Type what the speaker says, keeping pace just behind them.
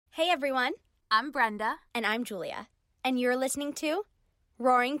Hey everyone, I'm Brenda. and I'm Julia, and you're listening to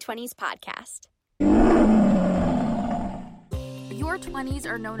Roaring Twenties Podcast. Your 20s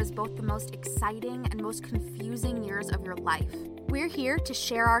are known as both the most exciting and most confusing years of your life. We're here to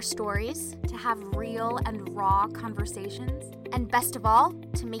share our stories, to have real and raw conversations, and best of all,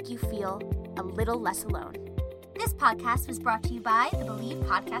 to make you feel a little less alone. This podcast was brought to you by the Believe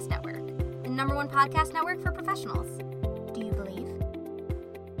Podcast Network, the #1 podcast network for professionals. Do you believe?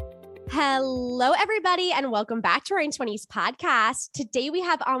 Hello, everybody, and welcome back to Roaring Twenties Podcast. Today we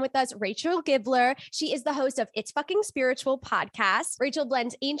have on with us Rachel Gibler. She is the host of It's Fucking Spiritual podcast. Rachel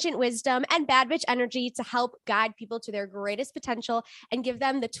blends ancient wisdom and bad bitch energy to help guide people to their greatest potential and give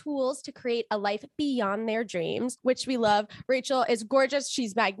them the tools to create a life beyond their dreams, which we love. Rachel is gorgeous.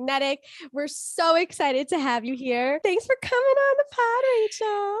 She's magnetic. We're so excited to have you here. Thanks for coming on the pod,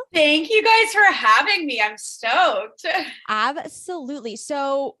 Rachel. Thank you guys for having me. I'm stoked. Absolutely.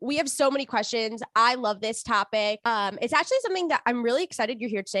 So we have so many questions. I love this topic. It's actually something that I'm really excited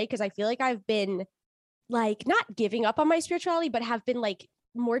you're here today because I feel like I've been like not giving up on my spirituality, but have been like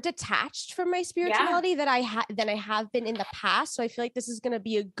more detached from my spirituality than I have been in the past. So I feel like this is going to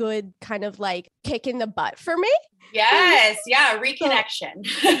be a good kind of like kick in the butt for me. Yes. Yeah. Reconnection.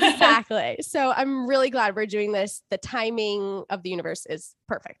 Exactly. So I'm really glad we're doing this. The timing of the universe is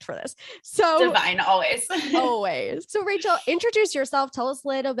perfect for this. So Divine always. always. So Rachel, introduce yourself. Tell us a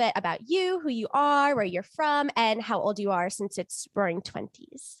little bit about you, who you are, where you're from, and how old you are since it's Roaring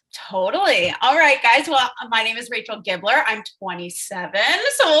Twenties. Totally. All right, guys. Well, my name is Rachel Gibler. I'm 27.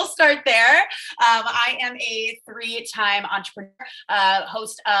 So we'll start there. I am a 3-time entrepreneur,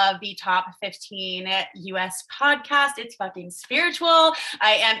 host of the top 15 US podcast. It's Fucking Spiritual.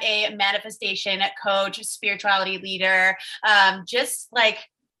 I am a manifestation coach, spirituality leader, just like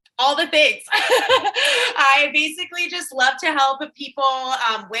all the things. I basically just love to help people,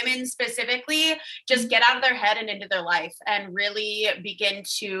 women specifically, just get out of their head and into their life and really begin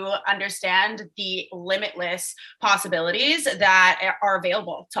to understand the limitless possibilities that are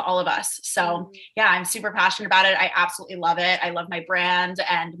available to all of us. So yeah, I'm super passionate about it. I absolutely love it. I love my brand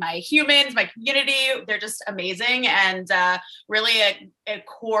and my humans, my community. They're just amazing and really a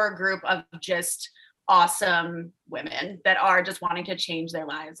core group of just awesome women that are just wanting to change their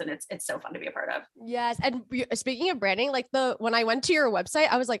lives. And it's so fun to be a part of. Yes. And speaking of branding, like when I went to your website,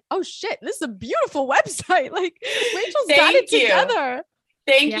 I was like, oh shit, this is a beautiful website. Like Rachel's got it together.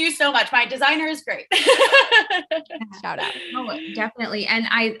 Thank you so much. My designer is great. Shout out. Oh, definitely. And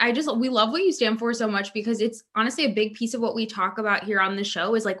we love what you stand for so much because it's honestly a big piece of what we talk about here on the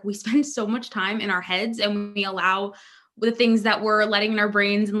show is like, we spend so much time in our heads and we allow the things that we're letting in our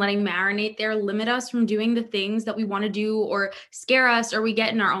brains and letting marinate there limit us from doing the things that we want to do or scare us, or we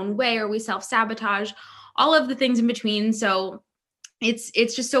get in our own way, or we self-sabotage, all of the things in between. So it's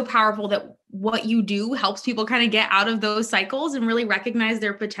just so powerful that what you do helps people kind of get out of those cycles and really recognize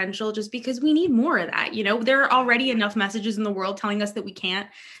their potential, just because we need more of that. You know, there are already enough messages in the world telling us that we can't.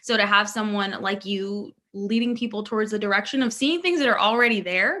 So to have someone like you leading people towards the direction of seeing things that are already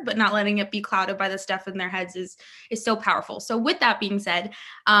there, but not letting it be clouded by the stuff in their heads is so powerful. So with that being said,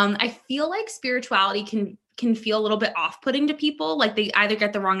 I feel like spirituality can feel a little bit off-putting to people. Like they either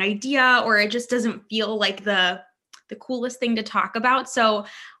get the wrong idea or it just doesn't feel like the coolest thing to talk about. So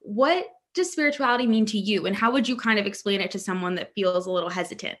what does spirituality mean to you? And how would you kind of explain it to someone that feels a little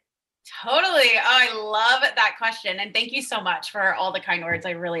hesitant? Totally. Oh, I love that question. And thank you so much for all the kind words.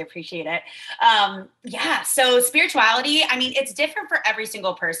 I really appreciate it. Yeah. So spirituality, I mean, it's different for every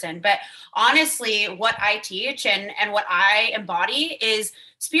single person, but honestly, what I teach and what I embody is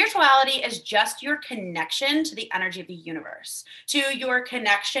spirituality is just your connection to the energy of the universe, to your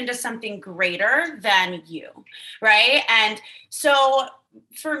connection to something greater than you. Right. And so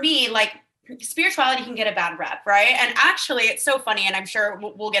for me, like, spirituality can get a bad rep, right? And actually, it's so funny, and I'm sure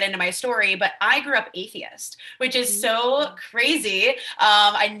we'll get into my story, but I grew up atheist, which is so crazy.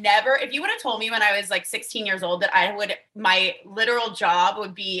 If you would have told me when I was like 16 years old that my literal job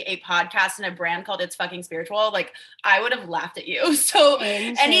would be a podcast and a brand called It's Fucking Spiritual, like I would have laughed at you. So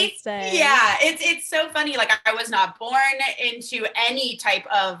it's so funny. Like I was not born into any type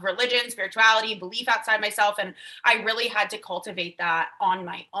of religion, spirituality, belief outside myself. And I really had to cultivate that on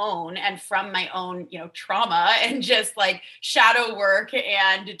my own and from my own, trauma and just like shadow work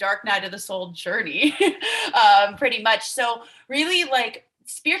and dark night of the soul journey, pretty much. So really like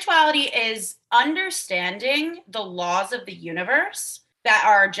spirituality is understanding the laws of the universe that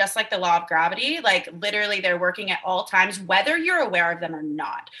are just like the law of gravity. Like literally they're working at all times, whether you're aware of them or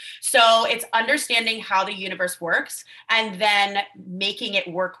not. So it's understanding how the universe works and then making it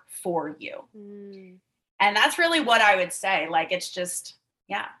work for you. And that's really what I would say. Like, it's just,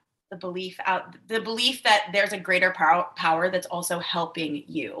 yeah. the belief that there's a greater power that's also helping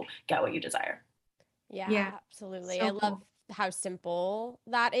you get what you desire. Yeah, absolutely. So I love cool. how simple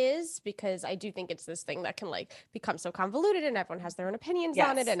that is, because I do think it's this thing that can like become so convoluted and everyone has their own opinions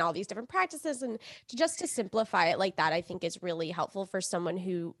on it Yes. and all these different practices. And to simplify it like that, I think is really helpful for someone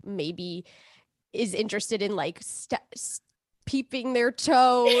who maybe is interested in like peeping their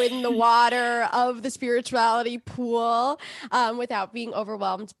toe in the water of the spirituality pool without being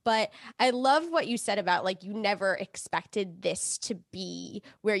overwhelmed. But I love what you said about like you never expected this to be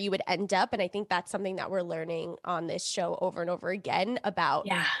where you would end up. And I think that's something that we're learning on this show over and over again about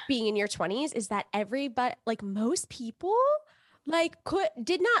being in your 20s, is that everybody, like most people, like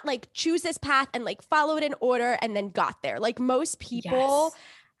did not like choose this path and like follow it in order and then got there. Like most people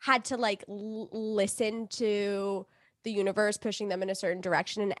had to like listen to the universe pushing them in a certain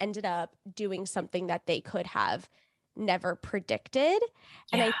direction and ended up doing something that they could have never predicted.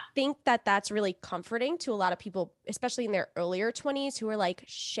 And I think that that's really comforting to a lot of people, especially in their earlier 20s, who are like,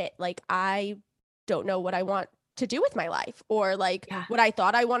 shit, like I don't know what I want to do with my life, or like what I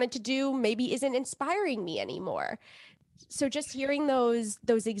thought I wanted to do maybe isn't inspiring me anymore. So just hearing those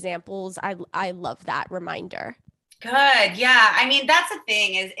examples, I love that reminder. Good. Yeah. I mean, that's the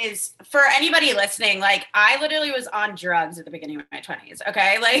thing is for anybody listening, like I literally was on drugs at the beginning of my 20s.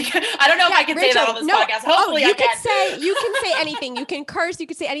 Okay. Like, I don't know if I can say that on this podcast. Hopefully you can say anything. You can curse, you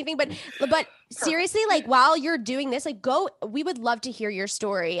can say anything, but seriously, like while you're doing this, like we would love to hear your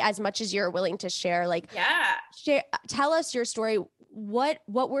story as much as you're willing to share. Like, tell us your story. What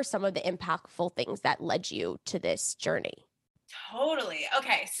were some of the impactful things that led you to this journey? Totally.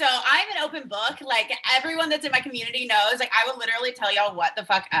 Okay. So I'm an open book. Like everyone that's in my community knows, like I will literally tell y'all what the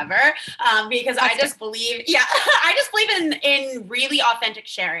fuck ever. Because I just believe, I just believe in really authentic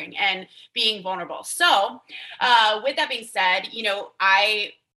sharing and being vulnerable. So, with that being said, you know,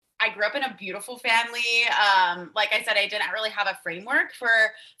 I grew up in a beautiful family. Like I said, I didn't really have a framework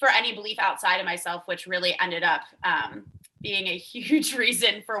for any belief outside of myself, which really ended up, being a huge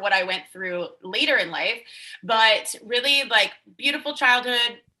reason for what I went through later in life. But really, like, beautiful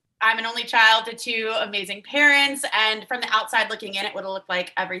childhood. I'm an only child to two amazing parents. And from the outside looking in, it would have looked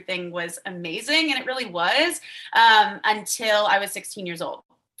like everything was amazing. And it really was, until I was 16 years old.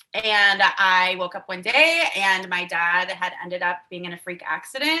 And I woke up one day and my dad had ended up being in a freak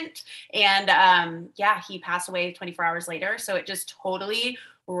accident. And he passed away 24 hours later. So it just totally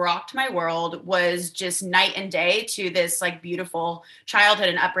rocked my world, was just night and day to this like beautiful childhood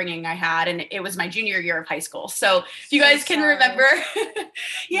and upbringing I had. And it was my junior year of high school. So if you guys can remember,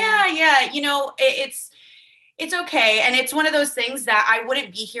 you know, it's okay. And it's one of those things that I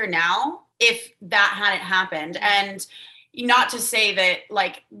wouldn't be here now if that hadn't happened. And not to say that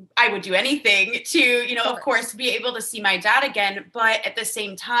like I would do anything to, you know, of course, be able to see my dad again. But at the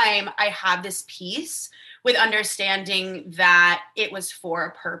same time, I have this peace with understanding that it was for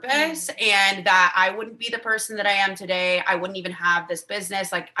a purpose and that I wouldn't be the person that I am today. I wouldn't even have this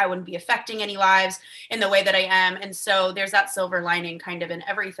business. Like I wouldn't be affecting any lives in the way that I am. And so there's that silver lining kind of in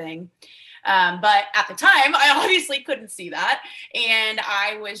everything. But at the time, I obviously couldn't see that. And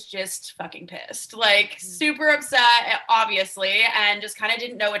I was just fucking pissed, like super upset, obviously, and just kind of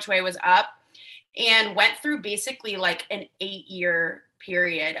didn't know which way was up, and went through basically like an 8-year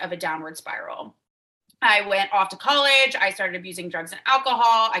period of a downward spiral. I went off to college. I started abusing drugs and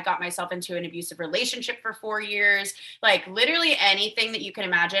alcohol. I got myself into an abusive relationship for 4 years, like literally anything that you can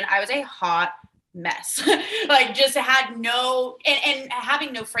imagine. I was a hot mess. Like just had no, and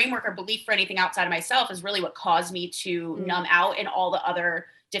having no framework or belief for anything outside of myself is really what caused me to numb out in all the other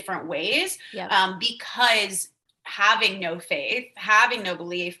different ways. Because having no faith, having no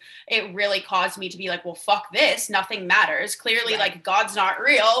belief, it really caused me to be like, well, fuck this. Nothing matters. Clearly, like God's not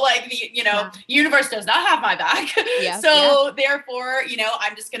real. Like the, universe does not have my back. Therefore,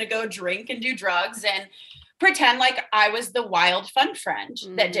 I'm just going to go drink and do drugs and pretend like I was the wild fun friend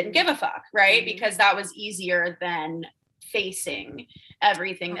that didn't give a fuck. Right. Because that was easier than facing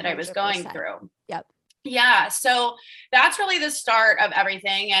everything that I was going through. Yeah. So that's really the start of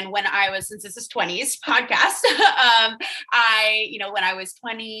everything. And when I was, since this is 20s podcast, when I was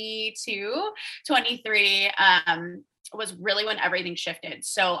 22, 23, was really when everything shifted.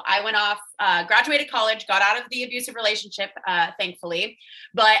 So I went off, graduated college, got out of the abusive relationship, thankfully.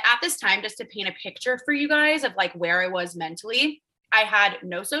 But at this time, just to paint a picture for you guys of like where I was mentally, I had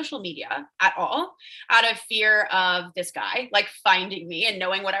no social media at all out of fear of this guy, like finding me and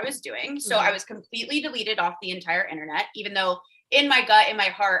knowing what I was doing. So I was completely deleted off the entire internet, even though in my gut, in my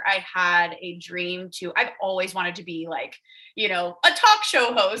heart, I had a dream I've always wanted to be like, you know, a talk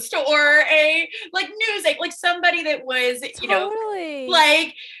show host or a like news, like somebody that was, you know,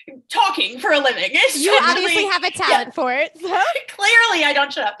 like talking for a living. You obviously have a talent for it. So. Clearly I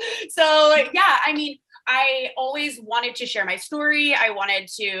don't shut up. So yeah, I mean, I always wanted to share my story. I wanted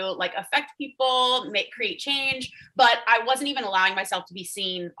to like affect people, create change, but I wasn't even allowing myself to be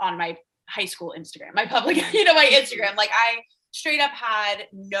seen on my high school Instagram, my public, you know, my Instagram. Like I straight up had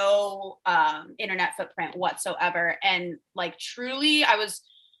no internet footprint whatsoever. And like truly I was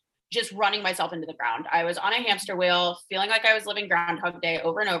just running myself into the ground. I was on a hamster wheel, feeling like I was living Groundhog Day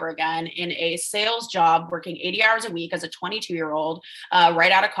over and over again in a sales job, working 80 hours a week as a 22-year-old,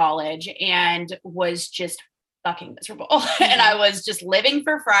 right out of college, and was just fucking miserable. And I was just living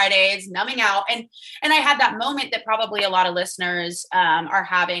for Fridays, numbing out. And I had that moment that probably a lot of listeners are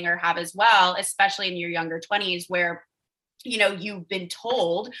having or have as well, especially in your younger 20s, where, you know, you've been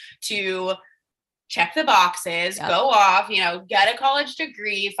told to check the boxes, go off, you know, get a college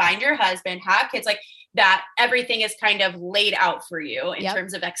degree, find your husband, have kids, like that. Everything is kind of laid out for you in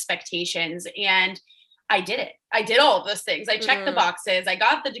terms of expectations. And I did it. I did all of those things. I checked the boxes. I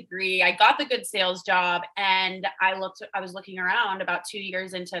got the degree. I got the good sales job. And I was looking around about 2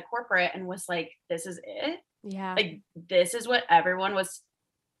 years into corporate and was like, this is it. Yeah. Like, this is what everyone was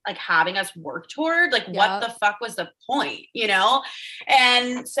like having us work toward. Like, what the fuck was the point, you know?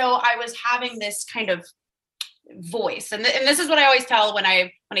 And so I was having this kind of voice. And this is what I always tell when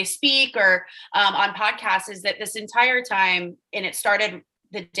I speak or on podcasts, is that this entire time, and it started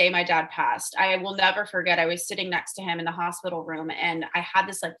the day my dad passed, I will never forget. I was sitting next to him in the hospital room and I had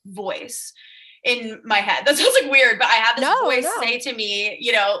this like voice in my head. That sounds like weird, but I had this voice say to me,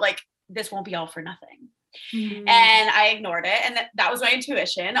 you know, like, this won't be all for nothing. And I ignored it. And that was my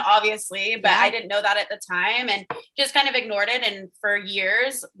intuition, obviously, but I didn't know that at the time and just kind of ignored it. And for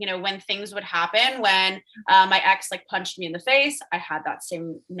years, you know, when things would happen, when my ex like punched me in the face, I had that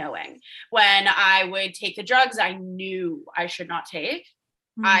same knowing. When I would take the drugs I knew I should not take,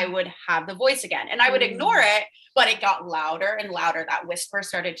 I would have the voice again and I would ignore it, but it got louder and louder. That whisper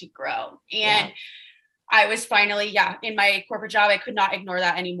started to grow. And I was finally, in my corporate job, I could not ignore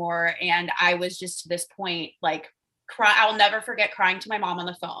that anymore. And I was just to this point, like, I'll never forget crying to my mom on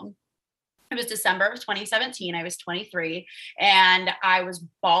the phone. It was December of 2017. I was 23 and I was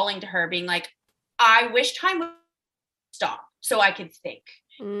bawling to her being like, I wish time would stop so I could think.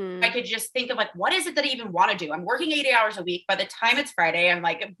 I could just think of like, what is it that I even want to do? I'm working 80 hours a week. By the time it's Friday, I'm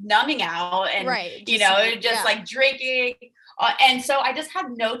like numbing out and, you know, just like drinking. And so I just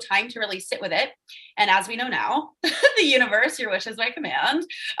had no time to really sit with it. And as we know now, the universe, your wish is my command.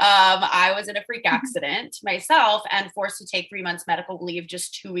 I was in a freak accident myself and forced to take 3 months medical leave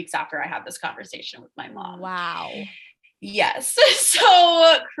just 2 weeks after I had this conversation with my mom. Wow. Yes.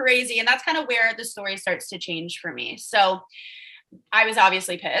 So crazy. And that's kind of where the story starts to change for me. So I was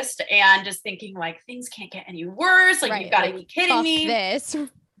obviously pissed and just thinking like, things can't get any worse. Like, you've got to be kidding me. This.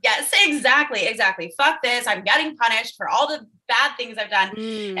 Yes, exactly. Fuck this. I'm getting punished for all the bad things I've done.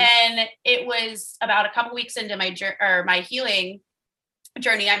 And it was about a couple weeks into my healing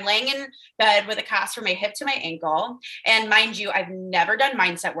journey. I'm laying in bed with a cast from my hip to my ankle. And mind you, I've never done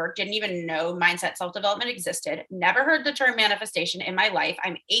mindset work, didn't even know mindset self-development existed, never heard the term manifestation in my life.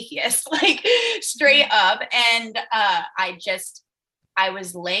 I'm atheist, like straight up. And I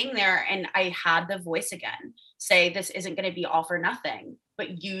was laying there and I had the voice again say, this isn't going to be all for nothing,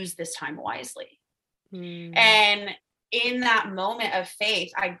 but use this time wisely. And in that moment of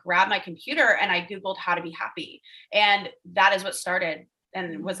faith, I grabbed my computer and I Googled how to be happy. And that is what started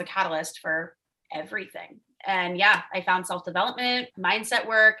and was a catalyst for everything. And I found self-development, mindset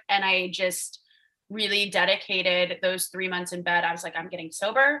work, and I just really dedicated those 3 months in bed. I was like, I'm getting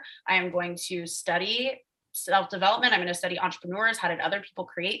sober. I am going to study self-development. I'm going to study entrepreneurs. How did other people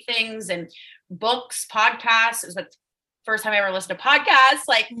create things, and books, podcasts. It was the first time I ever listened to podcasts,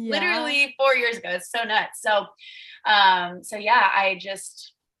 like literally 4 years ago. It's so nuts. So I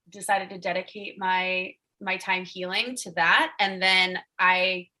just decided to dedicate my time healing to that. And then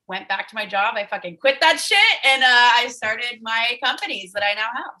I went back to my job. I fucking quit that shit. And I started my companies that I now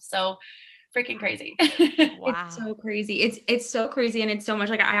have. So freaking crazy. Wow. It's so crazy. It's so crazy. And it's so much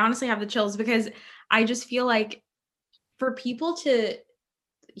like, I honestly have the chills because I just feel like for people to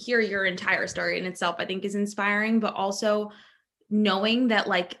hear your entire story in itself, I think is inspiring, but also knowing that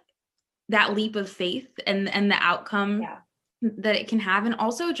like that leap of faith and the outcome that it can have. And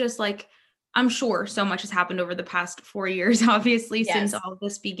also just like, I'm sure so much has happened over the past 4 years, obviously, since all of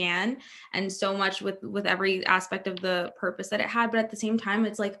this began, and so much with every aspect of the purpose that it had. But at the same time,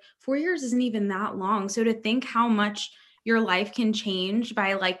 it's like 4 years isn't even that long. So to think how much your life can change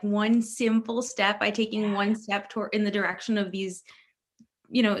by like one simple step, by taking one step toward in the direction of these,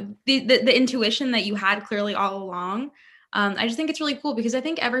 you know, the intuition that you had clearly all along. I just think it's really cool because I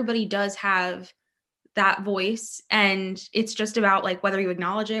think everybody does have that voice, and it's just about like whether you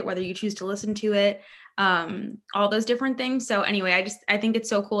acknowledge it, whether you choose to listen to it, all those different things. So anyway, I think it's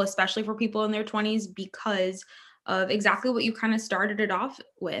so cool, especially for people in their 20s, because of exactly what you kind of started it off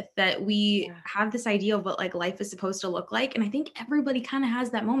with, that we have this idea of what like life is supposed to look like. And I think everybody kind of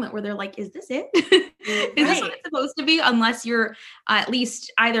has that moment where they're like, is this it? Is this what it's supposed to be? Unless you're at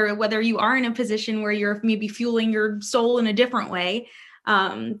least either whether you are in a position where you're maybe fueling your soul in a different way.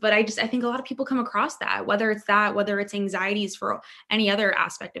 But I think a lot of people come across that, whether it's anxieties for any other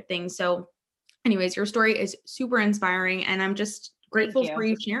aspect of things. So anyways, your story is super inspiring, and I'm just grateful for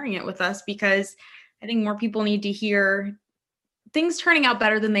you sharing it with us, because I think more people need to hear things turning out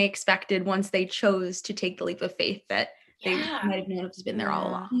better than they expected once they chose to take the leap of faith that they might have known has been there all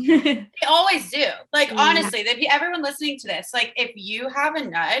along. They always do. Like, honestly, everyone listening to this, like, if you have a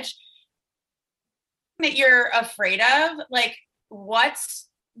nudge that you're afraid of, like, what's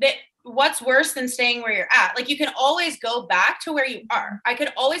worse than staying where you're at? Like, you can always go back to where you are. I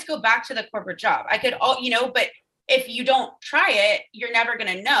could always go back to the corporate job. I could but if you don't try it, you're never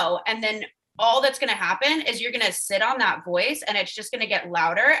going to know. And then all that's going to happen is you're going to sit on that voice, and it's just going to get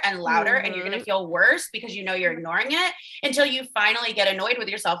louder and louder, and you're going to feel worse because you're ignoring it, until you finally get annoyed with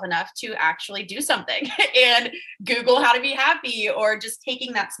yourself enough to actually do something and Google how to be happy, or just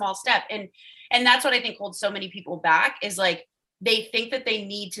taking that small step. And that's what I think holds so many people back, is like, they think that they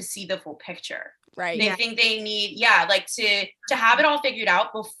need to see the full picture. Right. They think they need, like to have it all figured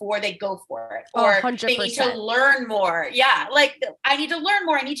out before they go for it. Or 100%. They need to learn more. Yeah. Like, I need to learn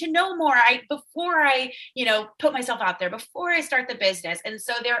more. I need to know more. Before I put myself out there, before I start the business. And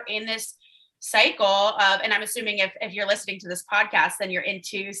so they're in this cycle of, and I'm assuming if you're listening to this podcast, then you're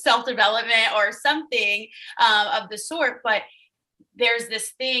into self-development or something of the sort. But there's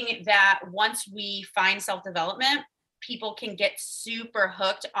this thing that once we find self-development, people can get super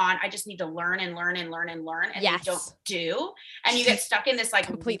hooked on, I just need to learn and learn and learn and learn. And they don't do. And you get stuck in this like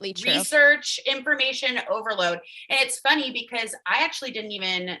completely research information overload. And it's funny because I actually didn't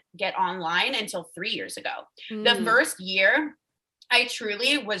even get online until 3 years ago. The first year, I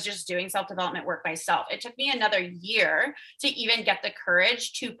truly was just doing self-development work myself. It took me another year to even get the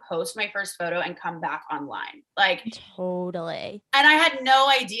courage to post my first photo and come back online. Like, totally. And I had no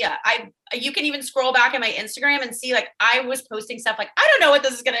idea. You can even scroll back at my Instagram and see, like, I was posting stuff like, I don't know what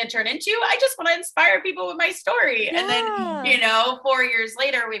this is going to turn into. I just want to inspire people with my story. And then, 4 years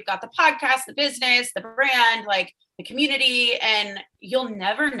later, we've got the podcast, the business, the brand, like the community, and you'll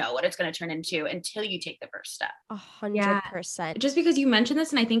never know what it's going to turn into until you take the first step. 100%. Just because you mentioned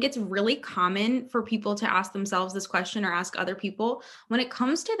this, and I think it's really common for people to ask themselves this question or ask other people when it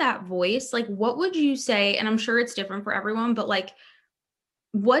comes to that voice, like, what would you say? And I'm sure it's different for everyone, but like,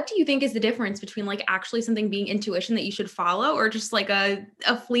 what do you think is the difference between like actually something being intuition that you should follow, or just like a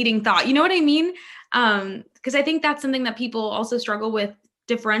fleeting thought? You know what I mean? Because I think that's something that people also struggle with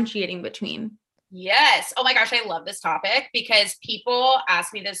differentiating between. Yes. Oh my gosh, I love this topic because people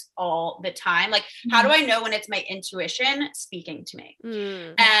ask me this all the time. Like, how do I know when it's my intuition speaking to me?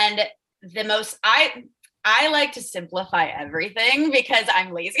 And the most, I like to simplify everything because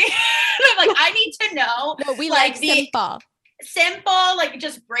I'm lazy. I'm like, I need to know. No, we like simple, like,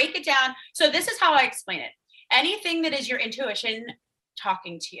 just break it down. So this is how I explain it. Anything that is your intuition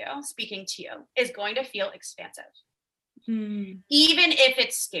talking to you, speaking to you, is going to feel expansive, even if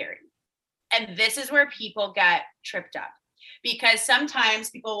it's scary. And this is where people get tripped up, because sometimes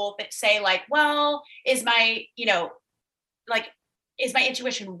people will say like, well, is my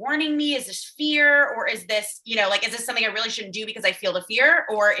intuition warning me? Is this fear? Or is this, is this something I really shouldn't do because I feel the fear?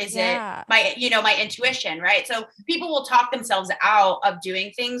 Or is it my intuition, right? So people will talk themselves out of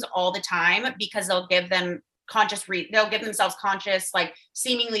doing things all the time because they'll give themselves conscious, like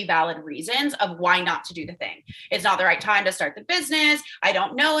seemingly valid reasons of why not to do the thing. It's not the right time to start the business. I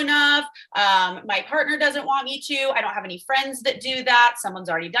don't know enough. My partner doesn't want me to. I don't have any friends that do that. Someone's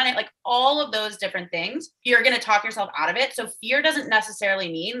already done it. Like, all of those different things, you're going to talk yourself out of it. So fear doesn't necessarily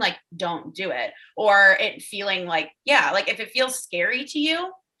mean like, don't do it, or it feeling like, like if it feels scary to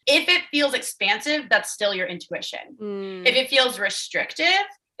you, if it feels expansive, that's still your intuition. If it feels restrictive,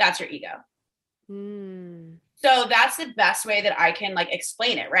 that's your ego. So that's the best way that I can like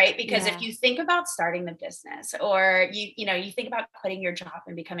explain it, right? Because if you think about starting the business, or you think about quitting your job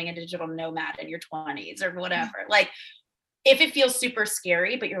and becoming a digital nomad in your 20s or whatever, like, if it feels super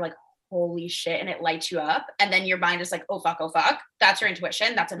scary, but you're like, holy shit, and it lights you up. And then your mind is like, oh fuck, that's your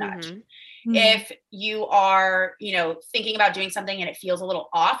intuition. That's a nudge. If you are, thinking about doing something and it feels a little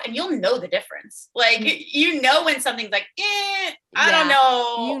off, and you'll know the difference. Like, when something's like, I don't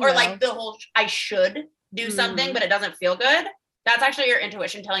know. Or like the whole, I should do something, but it doesn't feel good. That's actually your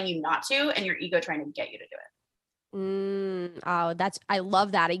intuition telling you not to, and your ego trying to get you to do it. I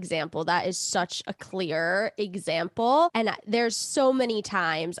love that example. That is such a clear example. And there's so many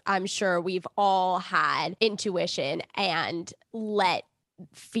times I'm sure we've all had intuition and let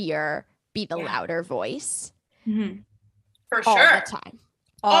fear be the louder voice. For sure.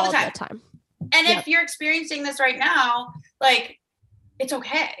 All the time. And if you're experiencing this right now, like, it's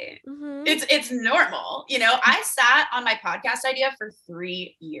okay. It's normal. I sat on my podcast idea for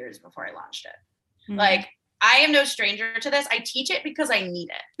 3 years before I launched it. Like, I am no stranger to this. I teach it because I need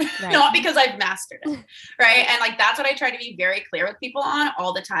it, not because I've mastered it. Right. And like, that's what I try to be very clear with people on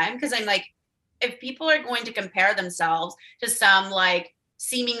all the time. Cause I'm like, if people are going to compare themselves to some like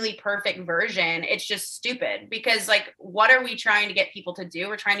seemingly perfect version, it's just stupid, because like, what are we trying to get people to do?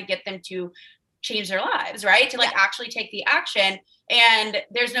 We're trying to get them to change their lives, right? To like actually take the action. And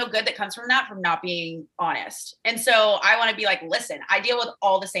there's no good that comes from that, from not being honest. And so I want to be like, listen, I deal with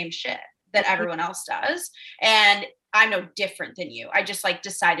all the same shit that everyone else does. And I'm no different than you. I just like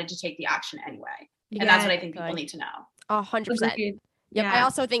decided to take the action anyway. And that's what I think people need to know. 100%. Yeah. I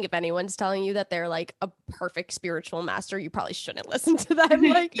also think if anyone's telling you that they're like a perfect spiritual master, you probably shouldn't listen to them.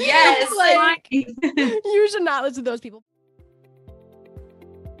 Like, yes, like you should not listen to those people.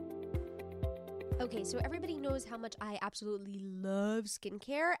 Okay, so everybody knows how much I absolutely love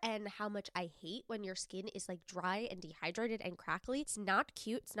skincare and how much I hate when your skin is like dry and dehydrated and crackly. It's not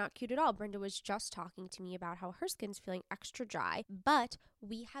cute. It's not cute at all. Brenda was just talking to me about how her skin's feeling extra dry, but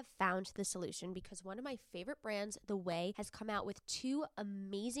we have found the solution because one of my favorite brands, The Way, has come out with 2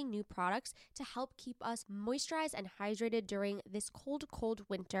 amazing new products to help keep us moisturized and hydrated during this cold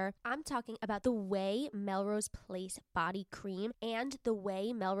winter. I'm talking about The Way Melrose Place Body Cream and The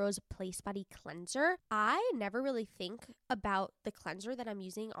Way Melrose Place Body Cleanser. I never really think about the cleanser that I'm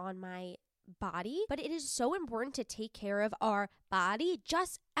using on my body, but it is so important to take care of our body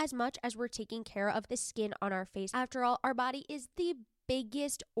just as much as we're taking care of the skin on our face. After all, our body is the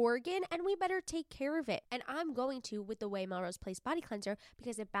biggest organ and we better take care of it. And I'm going to with the Way Melrose Place Body Cleanser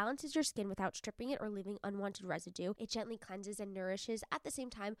because it balances your skin without stripping it or leaving unwanted residue. It gently cleanses and nourishes at the same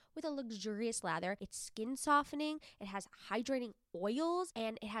time with a luxurious lather. It's skin softening, it has hydrating oils,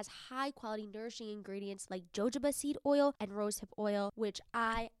 and it has high quality nourishing ingredients like jojoba seed oil and rosehip oil, which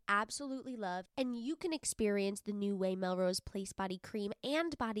I absolutely love. And you can experience the new Way Melrose Place Body Cream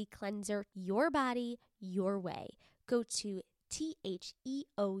and Body Cleanser your body, your way. Go to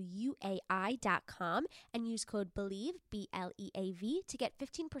THEOUAI.com and use code BELIEVE, BLEAV, to get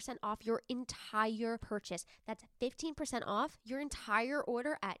 15% off your entire purchase. That's 15% off your entire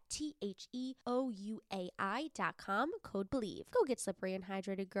order at THEOUAI.com, code BELIEVE. Go get slippery and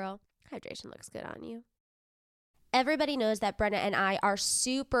hydrated, girl. Hydration looks good on you. Everybody knows that Brenna and I are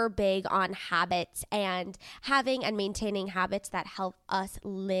super big on habits and having and maintaining habits that help us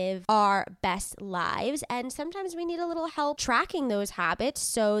live our best lives. And sometimes we need a little help tracking those habits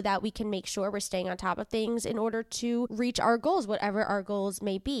so that we can make sure we're staying on top of things in order to reach our goals, whatever our goals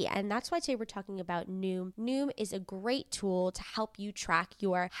may be. And that's why today we're talking about Noom. Noom is a great tool to help you track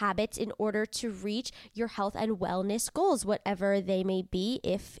your habits in order to reach your health and wellness goals, whatever they may be,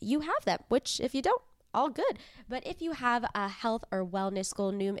 if you have them, which if you don't, all good. But if you have a health or wellness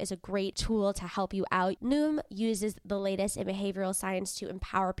goal, Noom is a great tool to help you out. Noom uses the latest in behavioral science to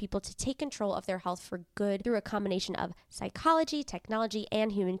empower people to take control of their health for good through a combination of psychology, technology,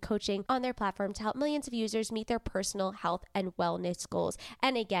 and human coaching on their platform to help millions of users meet their personal health and wellness goals.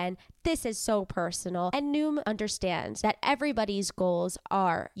 And again, this is so personal, and Noom understands that everybody's goals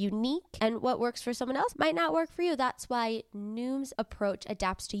are unique, and what works for someone else might not work for you. That's why Noom's approach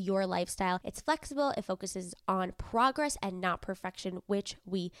adapts to your lifestyle. It's flexible, it focuses on progress and not perfection, which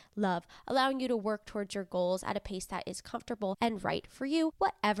we love, allowing you to work towards your goals at a pace that is comfortable and right for you,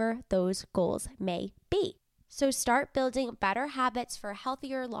 whatever those goals may be. So start building better habits for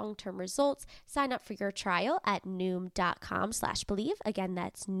healthier long-term results. Sign up for your trial at Noom.com/believe. Again,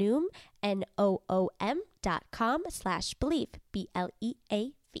 that's Noom, NOOM.com/believe,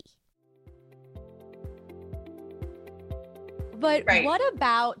 BLEAV. But what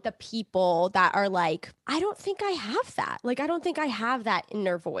about the people that are like, I don't think I have that. Like, I don't think I have that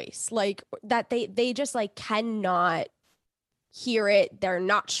inner voice. Like that they just like cannot hear it. They're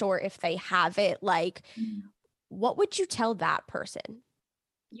not sure if they have it. Like, what would you tell that person?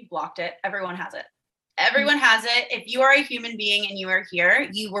 You blocked it. Everyone has it. Everyone has it. If you are a human being and you are here,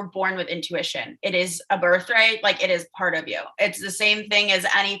 you were born with intuition. It is a birthright. Like, it is part of you. It's the same thing as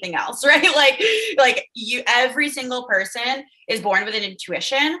anything else, right? Like you, every single person is born with an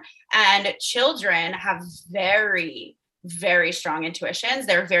intuition, and children have very, very strong intuitions.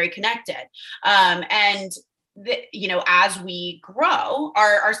 They're very connected. As we grow,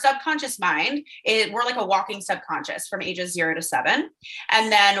 our subconscious mind we're like a walking subconscious from ages 0 to 7.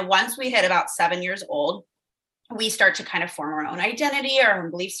 And then once we hit about 7 years old, we start to kind of form our own identity, our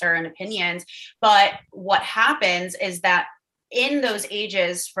own beliefs, our own opinions. But what happens is that in those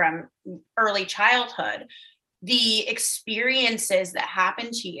ages from early childhood, the experiences that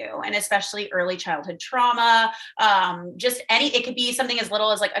happen to you, and especially early childhood trauma, it could be something as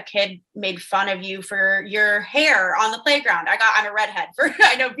little as like a kid made fun of you for your hair on the playground. I'm a redhead.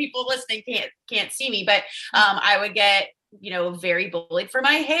 I know people listening can't see me, but I would get, very bullied for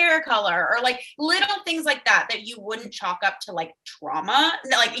my hair color, or like little things like that you wouldn't chalk up to like trauma.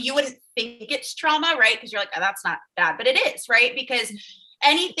 Like, you wouldn't think it's trauma, right? Because you're like, oh, that's not bad, but it is, right? Because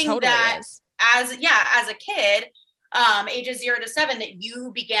anything totally that is. As a kid, ages 0 to 7, that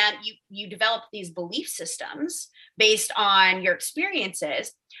you develop these belief systems based on your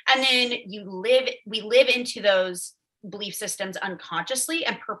experiences. And then we live into those belief systems unconsciously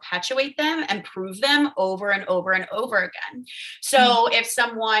and perpetuate them and prove them over and over and over again. So if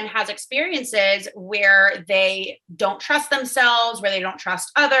someone has experiences where they don't trust themselves, where they don't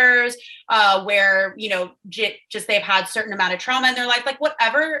trust others, where, just they've had certain amount of trauma in their life, like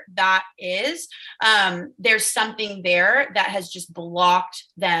whatever that is, there's something there that has just blocked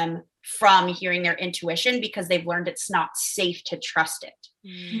them from hearing their intuition because they've learned it's not safe to trust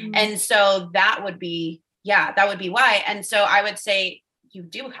it. And so that would be why. And so I would say you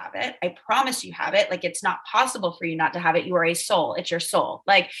do have it. I promise you have it. Like, it's not possible for you not to have it. You are a soul. It's your soul.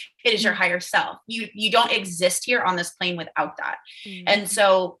 Like, it is your higher self. You don't exist here on this plane without that. And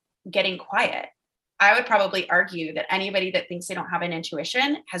so getting quiet, I would probably argue that anybody that thinks they don't have an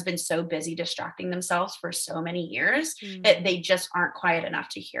intuition has been so busy distracting themselves for so many years that they just aren't quiet enough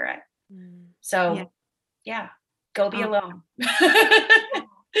to hear it. So go be alone.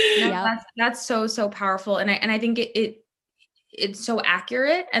 That's so powerful. And I think it's so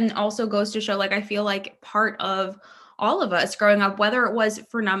accurate, and also goes to show, like, I feel like part of all of us growing up, whether it was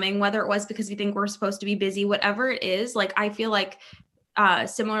for numbing, whether it was because we think we're supposed to be busy, whatever it is, like, I feel like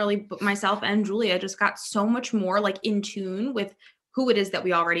similarly, myself and Julia just got so much more like in tune with who it is that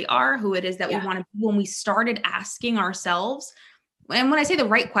we already are, who it is that we want to be, when we started asking ourselves. And when I say the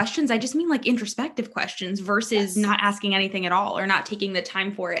right questions, I just mean like introspective questions versus not asking anything at all or not taking the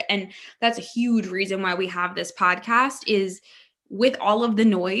time for it. And that's a huge reason why we have this podcast, is with all of the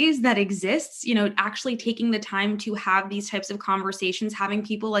noise that exists, actually taking the time to have these types of conversations, having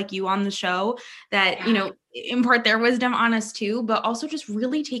people like you on the show that, impart their wisdom on us too, but also just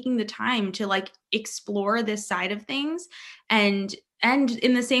really taking the time to like explore this side of things. And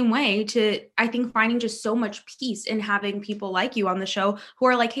in the same way, I think finding just so much peace in having people like you on the show who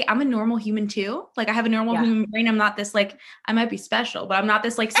are like, hey, I'm a normal human too. Like, I have a normal human brain. I'm not this, like, I might be special, but I'm not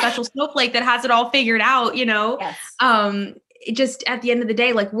this like special snowflake that has it all figured out, Just at the end of the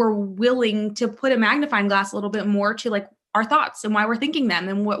day, like, we're willing to put a magnifying glass a little bit more to like our thoughts and why we're thinking them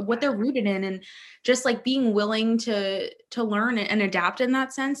and what they're rooted in, and just like being willing to learn and adapt in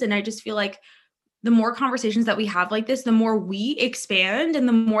that sense. And I just feel like the more conversations that we have like this, the more we expand and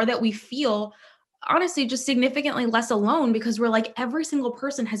the more that we feel, honestly, just significantly less alone, because we're like, every single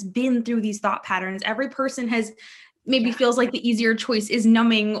person has been through these thought patterns. Every person has maybe feels like the easier choice is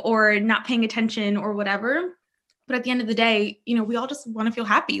numbing or not paying attention or whatever. But at the end of the day, we all just want to feel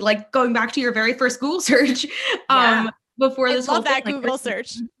happy. Like, going back to your very first Google search, before this whole thing, that Google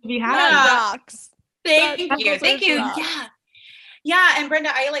search. Rocks. Thank you. Yeah. And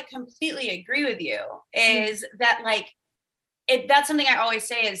Brenda, I like completely agree with you, is that like, that's something I always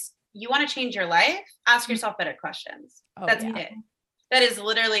say is, you want to change your life, ask yourself better questions. That's it. That is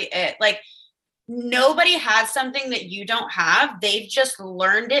literally it. Like, nobody has something that you don't have. They've just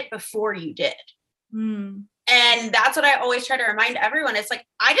learned it before you did. And that's what I always try to remind everyone. It's like,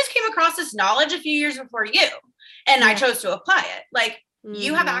 I just came across this knowledge a few years before you, and I chose to apply it. Like,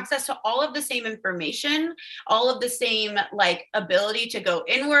 you have access to all of the same information, all of the same like ability to go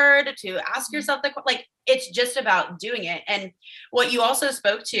inward, to ask yourself like, it's just about doing it. And what you also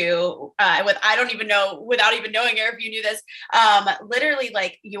spoke to I don't even know, without even knowing it, if you knew this, literally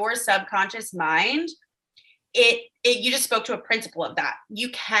like your subconscious mind, you just spoke to a principle of that. You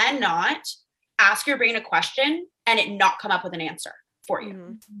cannot ask your brain a question and it not come up with an answer. for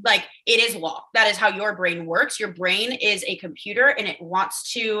you. Like it is law. That is how your brain works. Your brain is a computer and it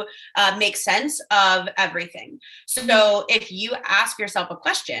wants to make sense of everything. So if you ask yourself a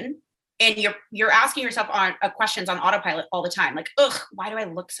question, and you're asking yourself questions on autopilot all the time. Like, ugh, why do I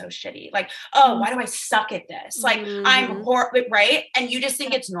look so shitty? Like, oh, why do I suck at this? Like, I'm horrible, right? And you just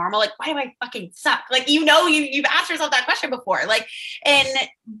think it's normal. Like, why do I fucking suck? Like, you've asked yourself that question before. Like, and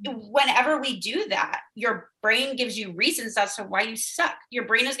whenever we do that, your brain gives you reasons as to why you suck. Your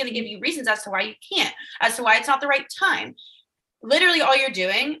brain is going to give you reasons as to why you can't, as to why it's not the right time. Literally all you're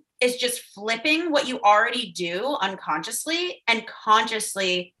doing is just flipping what you already do unconsciously and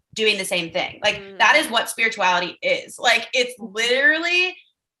consciously doing the same thing. Like that is what spirituality is. Like it's literally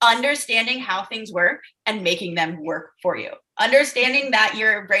understanding how things work and making them work for you. Understanding that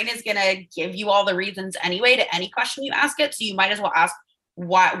your brain is going to give you all the reasons anyway to any question you ask it. So you might as well ask,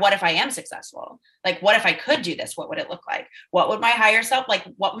 what if I am successful? Like, what if I could do this? What would it look like? What would my higher self, like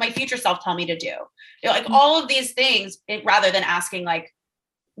what would my future self tell me to do? You know, like all of these things, rather than asking like,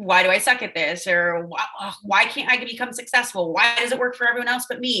 why do I suck at this? Or why can't I become successful? Why does it work for everyone else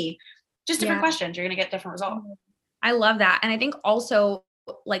but me? Just different questions. You're going to get different results. I love that. And I think also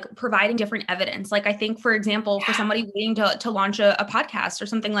like providing different evidence. Like I think, for example, for somebody waiting to launch a podcast or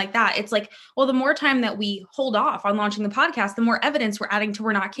something like that, it's like, well, the more time that we hold off on launching the podcast, the more evidence we're adding to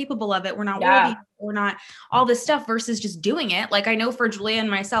we're not capable of it. We're not worthy. We're not all this stuff versus just doing it. Like I know for Julia and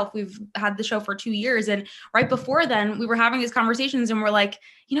myself, we've had the show for 2 years. And right before then we were having these conversations and we're like,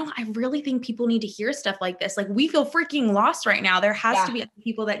 you know, I really think people need to hear stuff like this. Like we feel freaking lost right now. There has to be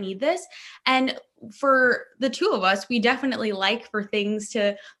people that need this. And for the two of us, we definitely like for things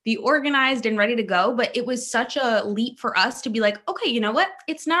to be organized and ready to go. But it was such a leap for us to be like, okay, you know what?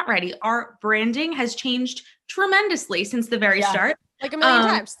 It's not ready. Our branding has changed tremendously since the very start. Like a million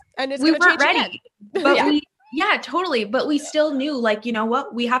times. And it's we weren't ready. Again. But totally. But we still knew like, you know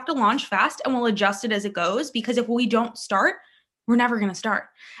what? We have to launch fast and we'll adjust it as it goes, because if we don't start, we're never going to start.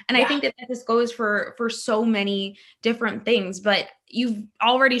 And I think that this goes for so many different things, but you've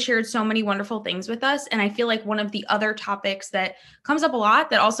already shared so many wonderful things with us. And I feel like one of the other topics that comes up a lot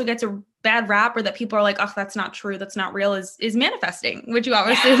that also gets a bad rap, or that people are like, oh, that's not true, that's not real, is manifesting, which you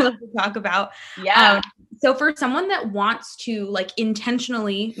obviously love to talk about. So for someone that wants to like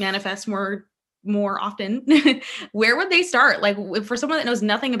intentionally manifest more often, where would they start? Like for someone that knows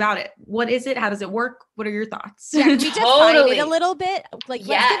nothing about it, what is it? How does it work? What are your thoughts? Can we define it a little bit? Like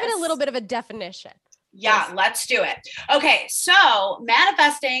let's give it a little bit of a definition. Let's do it. Okay. So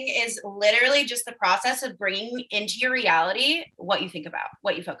manifesting is literally just the process of bringing into your reality what you think about,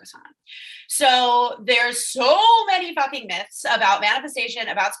 what you focus on. So there's so many fucking myths about manifestation,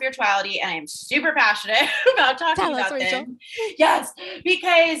 about spirituality, and I am super passionate about talking about them. Yes,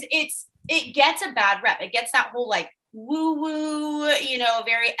 because it gets a bad rep. It gets that whole like woo-woo, you know,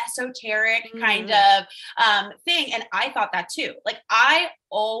 very esoteric kind of thing. And I thought that too. Like I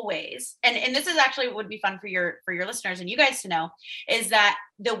always, and this is actually would be fun for your listeners and you guys to know, is that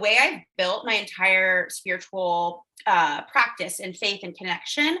the way I've built my entire spiritual practice and faith and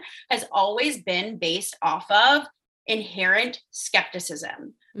connection has always been based off of inherent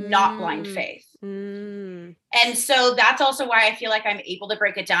skepticism, not blind faith. And so that's also why I feel like I'm able to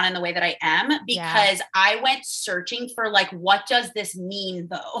break it down in the way that I am, because I went searching for like, what does this mean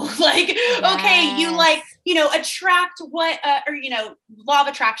though? Like, okay, you like, you know, attract what, or, you know, law of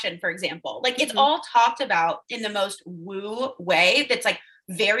attraction, for example, like it's all talked about in the most woo way. That's like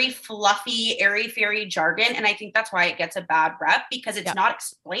very fluffy, airy fairy jargon. And I think that's why it gets a bad rep, because it's not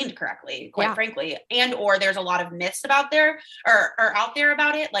explained correctly, quite frankly. And, or there's a lot of myths about there or out there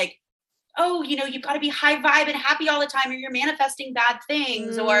about it. Like, oh, you know, you've got to be high vibe and happy all the time, or you're manifesting bad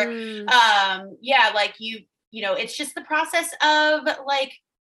things, or, like you know, it's just the process of like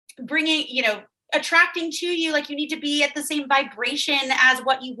bringing, you know, attracting to you, like you need to be at the same vibration as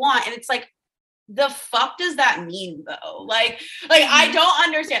what you want. And it's like, the fuck does that mean though? Like I don't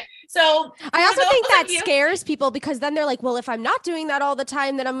understand. So I also think that scares people, because then they're like, well, if I'm not doing that all the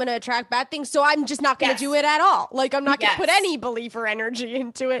time, then I'm going to attract bad things. So I'm just not going to do it at all. Like I'm not going to put any belief or energy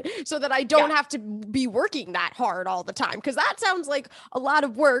into it so that I don't have to be working that hard all the time. Cause that sounds like a lot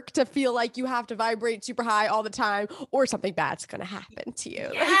of work to feel like you have to vibrate super high all the time, or something bad's going to happen to you.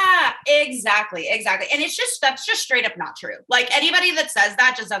 Yeah, exactly. And that's just straight up not true. Like anybody that says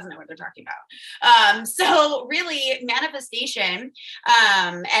that just doesn't know what they're talking about. So really manifestation,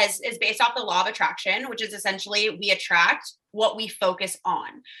 is based off the law of attraction, which is essentially we attract what we focus on.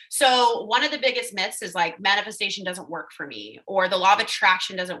 So one of the biggest myths is like manifestation doesn't work for me, or the law of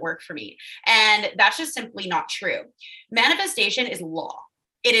attraction doesn't work for me. And that's just simply not true. Manifestation is law.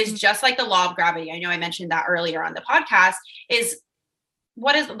 It is just like the law of gravity. I know I mentioned that earlier on the podcast, is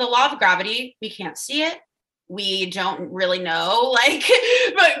what is the law of gravity? We can't see it. We don't really know, like,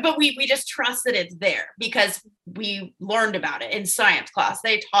 but we just trust that it's there because we learned about it in science class.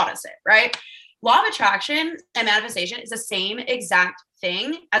 They taught us it, right? Law of attraction and manifestation is the same exact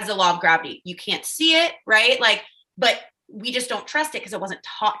thing as the law of gravity. You can't see it, right? Like, but we just don't trust it because it wasn't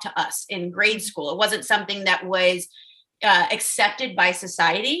taught to us in grade school. It wasn't something that was accepted by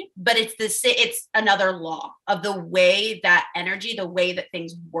society, but it's another law of the way that energy, the way that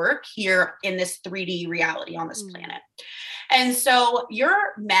things work here in this 3D reality on this planet. And so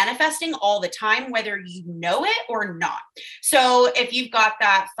you're manifesting all the time, whether you know it or not. So if you've got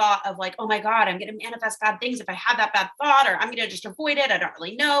that thought of like, oh my God, I'm going to manifest bad things if I have that bad thought, or I'm going to just avoid it, I don't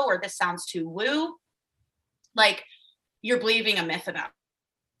really know, or this sounds too woo, like you're believing a myth about it.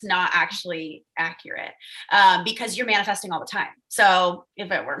 Not actually accurate, because you're manifesting all the time. So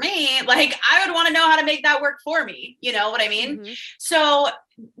if it were me, like I would want to know how to make that work for me. You know what I mean? Mm-hmm. So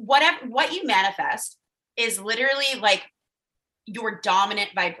what you manifest is literally like your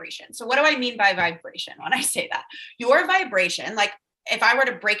dominant vibration. So what do I mean by vibration when I say that? Your vibration, like if I were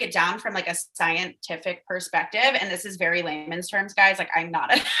to break it down from like a scientific perspective, and this is very layman's terms, guys, like I'm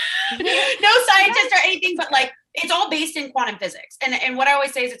not no scientist or anything, but like it's all based in quantum physics. And what I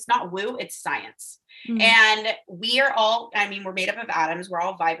always say is it's not woo, it's science. Mm-hmm. And we are all, I mean, we're made up of atoms. We're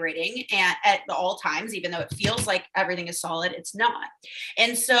all vibrating and at all times, even though it feels like everything is solid, it's not.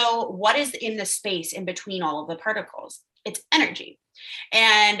 And so what is in the space in between all of the particles? It's energy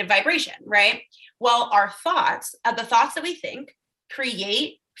and vibration, right? Well, our thoughts, the thoughts that we think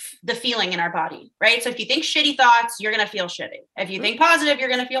create the feeling in our body, right? So if you think shitty thoughts, you're going to feel shitty. If you think positive, you're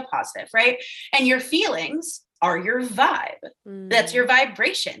going to feel positive, right? And your feelings are your vibe. That's your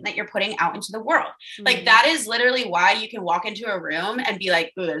vibration that you're putting out into the world. Like that is literally why you can walk into a room and be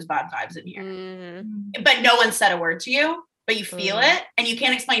like, oh, there's bad vibes in here. But no one said a word to you, but you feel it and you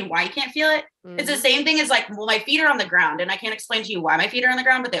can't explain why you can't feel it. It's the same thing as like, well, my feet are on the ground and I can't explain to you why my feet are on the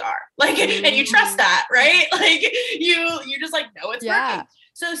ground, but they are. Like, and you trust that, right? Like you just like know it's working.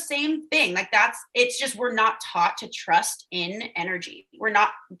 So same thing, like it's just, we're not taught to trust in energy. We're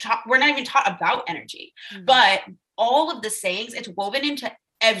not even taught about energy, but all of the sayings, it's woven into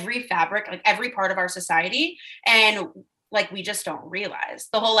every fabric, like every part of our society. And like, we just don't realize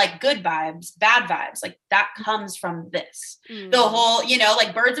the whole, like good vibes, bad vibes, like that comes from this, the whole, you know,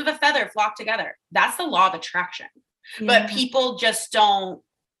 like birds of a feather flock together. That's the law of attraction, but people just don't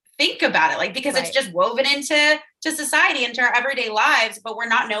think about it, like, because it's just woven into society, into our everyday lives, but we're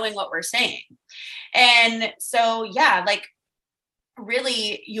not knowing what we're saying. And so, yeah, like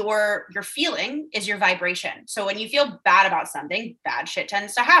really your feeling is your vibration. So when you feel bad about something, bad shit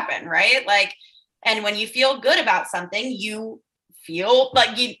tends to happen, right? Like, and when you feel good about something, you feel like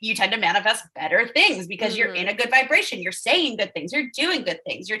you tend to manifest better things because you're in a good vibration. You're saying good things, you're doing good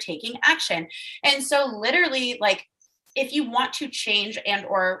things, you're taking action. And so literally, like, if you want to change and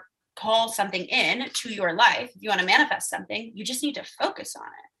or call something in to your life, if you want to manifest something, you just need to focus on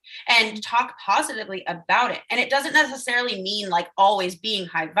it and talk positively about it. And it doesn't necessarily mean like always being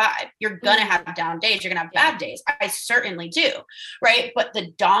high vibe. You're going to have down days. You're going to have bad days. I certainly do. Right. But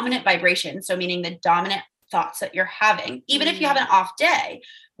the dominant vibration, so meaning the dominant thoughts that you're having, even if you have an off day,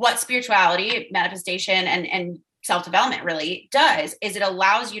 what spirituality, manifestation, and self-development really does is it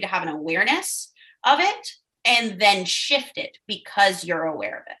allows you to have an awareness of it and then shift it because you're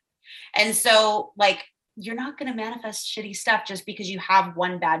aware of it. And so like, you're not going to manifest shitty stuff just because you have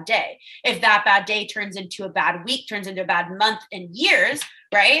one bad day. If that bad day turns into a bad week, turns into a bad month and years,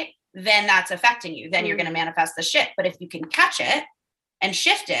 right? Then that's affecting you. Then you're going to manifest the shit. But if you can catch it and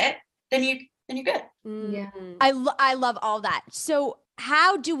shift it, then you're good. Yeah. I love all that. So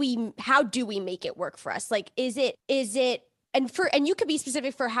how do we make it work for us? Like, is it, and you could be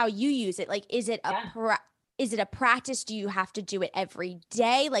specific for how you use it. Like, is it a practice? Do you have to do it every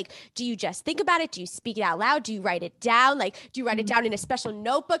day? Like, do you just think about it? Do you speak it out loud? Do you write it down? Like, do you write it down in a special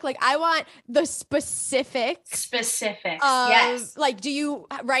notebook? Like, I want the specifics. Yes. Like, do you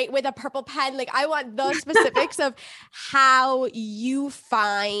write with a purple pen? Like, I want the specifics of how you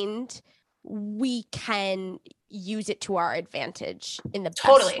find we can use it to our advantage in the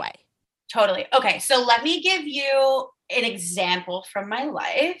best way. Totally. Okay. So let me give you an example from my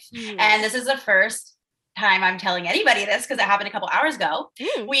life. And this is the first time I'm telling anybody this because it happened a couple hours ago.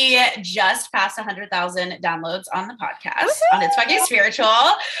 We just passed 100,000 downloads on the podcast on It's Fucking Spiritual,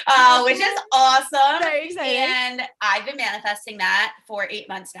 which is awesome. Very exciting. And I've been manifesting that for 8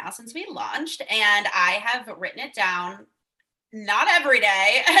 months now since we launched, and I have written it down. Not every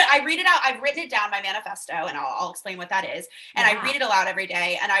day. I read it out. I've written it down, my manifesto, and I'll explain what that is. And I read it aloud every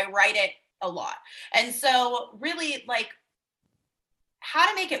day, and I write it a lot. And so really, like, how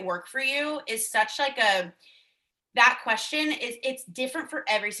to make it work for you is such like that question is, it's different for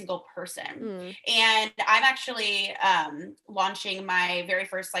every single person. And I'm actually launching my very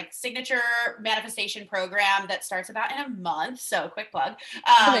first like signature manifestation program that starts about in a month. So quick plug.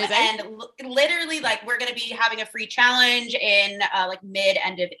 And literally like, we're going to be having a free challenge in like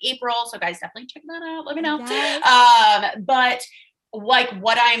end of April. So guys, definitely check that out. Let me know. Yes. But like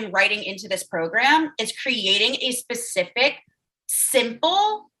what I'm writing into this program is creating a specific,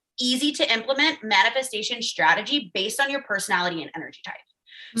 simple, easy to implement manifestation strategy based on your personality and energy type.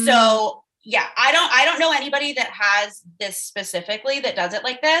 So yeah, I don't know anybody that has this specifically that does it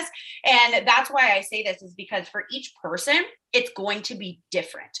like this. And that's why I say this is because for each person, it's going to be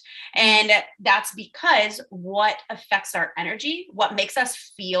different. And that's because what affects our energy, what makes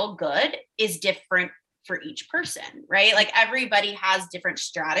us feel good is different for each person, right? Like everybody has different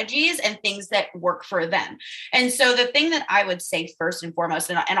strategies and things that work for them. And so the thing that I would say first and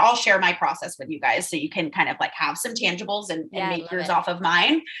foremost, and I'll share my process with you guys so you can kind of like have some tangibles and make yours off of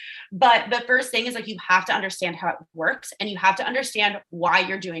mine. But the first thing is like, you have to understand how it works and you have to understand why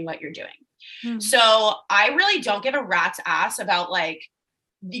you're doing what you're doing. So I really don't give a rat's ass about like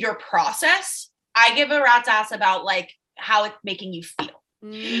your process. I give a rat's ass about like how it's making you feel.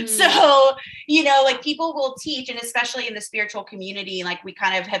 So, you know, like people will teach, and especially in the spiritual community, like we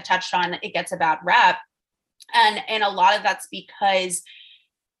kind of have touched on, it gets a bad rep. And a lot of that's because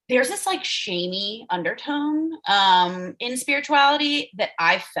there's this like shamey undertone in spirituality that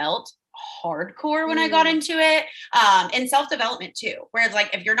I felt hardcore when I got into it, and self-development too, where it's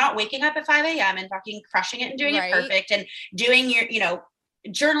like, if you're not waking up at 5 a.m. and fucking crushing it and doing it perfect and doing your, you know,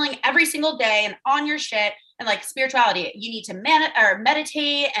 journaling every single day and on your shit, and like spirituality, you need to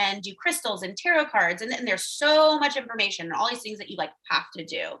meditate and do crystals and tarot cards. And there's so much information and all these things that you like have to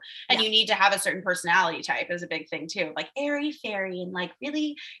do. And you need to have a certain personality type is a big thing too. Like airy fairy and like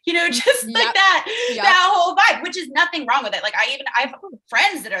really, you know, just like that whole vibe, which is nothing wrong with it. Like I have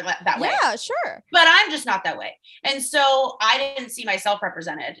friends that are that way. Yeah, sure. But I'm just not that way. And so I didn't see myself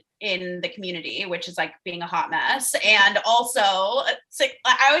represented in the community, which is like being a hot mess. And also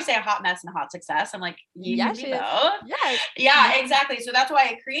I always say a hot mess and a hot success. I'm like, yeah, exactly. So that's why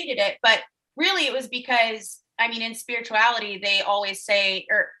I created it. But really it was because, I mean, in spirituality, they always say,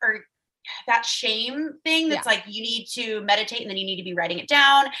 or that shame thing that's like, you need to meditate and then you need to be writing it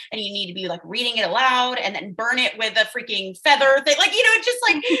down and you need to be like reading it aloud and then burn it with a freaking feather thing. Like, you know, just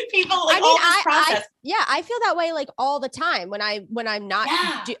like people like all this process. I feel that way like all the time when I'm not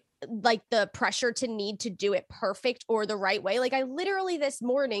like the pressure to need to do it perfect or the right way. Like I literally this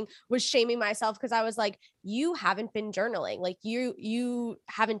morning was shaming myself because I was like, you haven't been journaling. Like you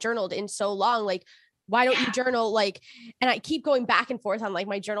haven't journaled in so long. Like, why don't you journal? Like, and I keep going back and forth on like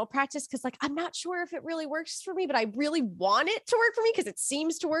my journal practice. Cause like, I'm not sure if it really works for me, but I really want it to work for me. Cause it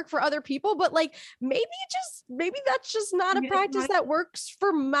seems to work for other people, but like, maybe that's just not a practice that works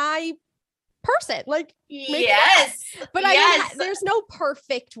for my person. Like, but there's no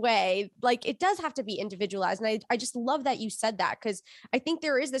perfect way. Like it does have to be individualized. And I just love that you said that. Cause I think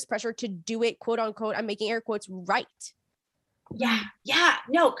there is this pressure to do it, quote unquote, I'm making air quotes, right. Yeah.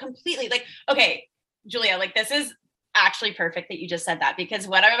 No, completely. Like, okay, Julia, like this is actually perfect that you just said that because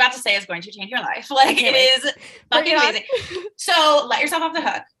what I'm about to say is going to change your life. Like it is fucking amazing. So let yourself off the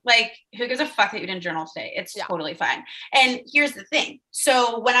hook. Like who gives a fuck that you didn't journal today? It's totally fine. And here's the thing.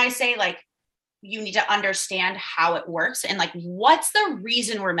 So when I say like, you need to understand how it works and like, what's the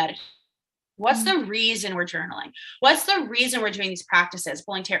reason we're meditating? What's the reason we're journaling? What's the reason we're doing these practices,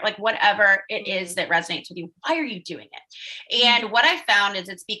 pulling tarot, like whatever it is that resonates with you? Why are you doing it? And what I found is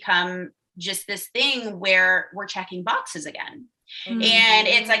it's become just this thing where we're checking boxes again. And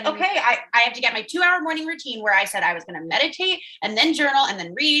it's like, okay, I have to get my 2-hour morning routine where I said I was going to meditate and then journal and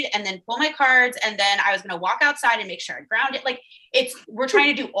then read and then pull my cards. And then I was going to walk outside and make sure I ground it. Like we're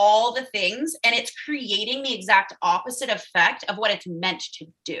trying to do all the things and it's creating the exact opposite effect of what it's meant to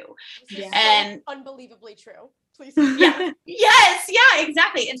do. And so unbelievably true. Please. Yes,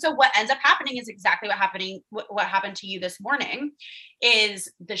 exactly. And so what ends up happening is exactly what happened to you this morning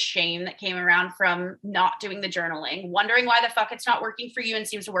is the shame that came around from not doing the journaling, wondering why the fuck it's not working for you and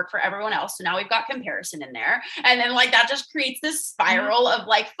seems to work for everyone else. So now we've got comparison in there. And then like that just creates this spiral of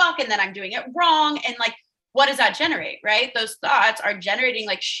like, fuck, and then I'm doing it wrong. And like, what does that generate, right? Those thoughts are generating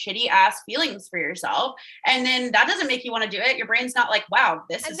like shitty ass feelings for yourself. And then that doesn't make you want to do it. Your brain's not like, wow,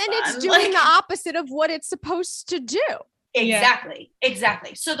 this is fun. And then it's doing the opposite of what it's supposed to do. Exactly.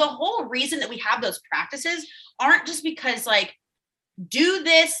 So the whole reason that we have those practices aren't just because like, do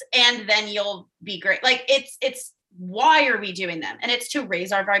this and then you'll be great. Like it's why are we doing them? And it's to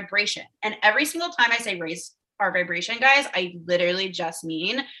raise our vibration. And every single time I say raise our vibration, guys, I literally just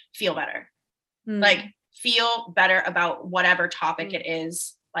mean feel better. Like feel better about whatever topic it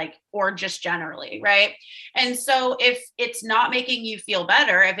is, like, or just generally, right? And so if it's not making you feel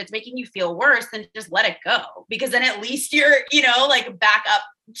better, if it's making you feel worse, then just let it go, because then at least you're, you know, like back up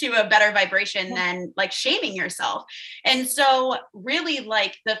to a better vibration than like shaming yourself. And so really,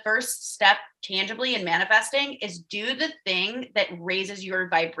 like, the first step tangibly in manifesting is do the thing that raises your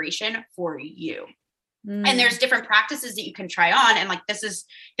vibration for you. And there's different practices that you can try on. And like, this is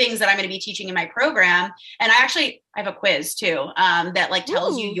things that I'm going to be teaching in my program. And I have a quiz too, that like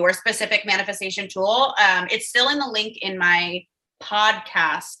tells you your specific manifestation tool. It's still in the link in my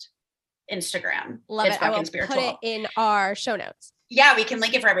podcast Instagram. Love It's it. I will fucking spiritual. put it in our show notes. Yeah, we can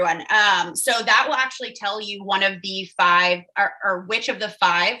link it for everyone. So that will actually tell you one of the 5 or which of the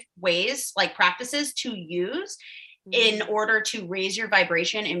 5 ways, like practices to use in order to raise your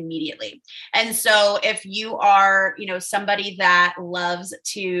vibration immediately. And so if you are, you know, somebody that loves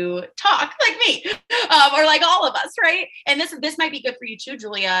to talk like me, or like all of us, right? And this might be good for you too,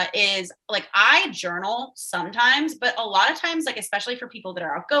 Julia, is like, I journal sometimes, but a lot of times, like, especially for people that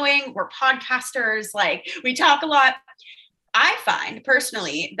are outgoing, we're podcasters, like we talk a lot. I find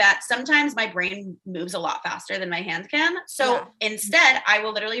personally that sometimes my brain moves a lot faster than my hands can. So instead, I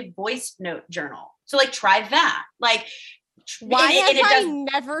will literally voice note journal. So like, try that. Like, why have I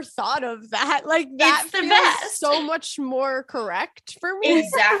never thought of that? Like, that it's the feels best. so much more correct for me.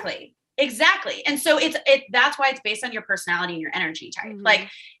 Exactly. And so that's why it's based on your personality and your energy type, like,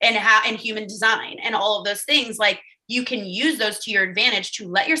 and human design and all of those things. Like, you can use those to your advantage to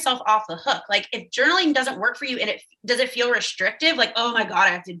let yourself off the hook. Like, if journaling doesn't work for you and does it feel restrictive? Like, oh my God, I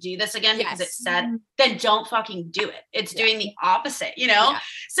have to do this again because it's said, then don't fucking do it. It's doing the opposite, you know? Yeah.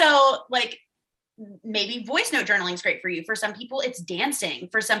 So like, maybe voice note journaling is great for you. For some people, it's dancing.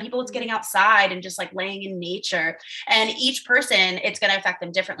 For some people, it's getting outside and just like laying in nature. And each person, it's going to affect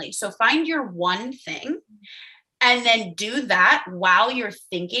them differently. So find your one thing and then do that while you're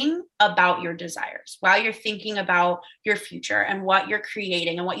thinking about your desires, while you're thinking about your future and what you're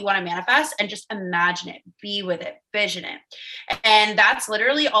creating and what you want to manifest, and just imagine it, be with it, vision it. And that's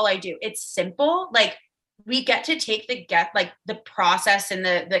literally all I do. It's simple. Like, we get to take the process and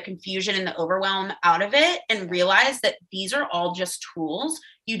the confusion and the overwhelm out of it and realize that these are all just tools.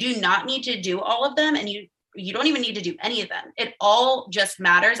 You do not need to do all of them. And you don't even need to do any of them. It all just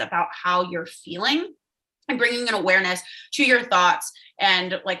matters about how you're feeling and bringing an awareness to your thoughts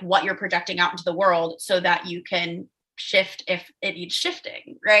and like what you're projecting out into the world so that you can shift if it needs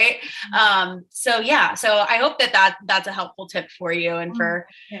shifting, right? So I hope that's a helpful tip for you and for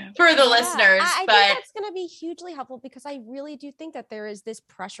the listeners. I think that's going to be hugely helpful, because I really do think that there is this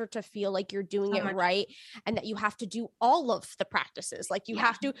pressure to feel like you're doing it right, and that you have to do all of the practices. Like, you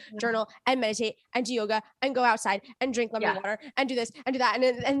have to journal and meditate and do yoga and go outside and drink lemon water and do this and do that.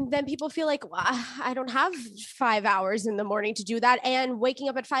 And then people feel like, well, I don't have 5 hours in the morning to do that, and waking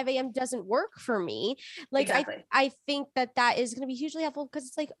up at 5 a.m. doesn't work for me. Like, exactly. I think that is going to be hugely helpful, because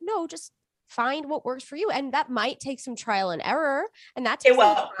it's like, no, just find what works for you. And that might take some trial and error, and that takes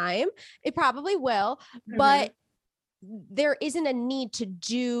some time. It probably will, but there isn't a need to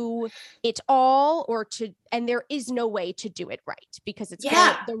do it all and there is no way to do it right, because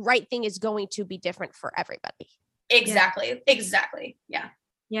the right thing is going to be different for everybody. Exactly.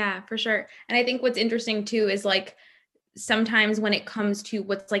 Yeah, for sure. And I think what's interesting too is like, sometimes when it comes to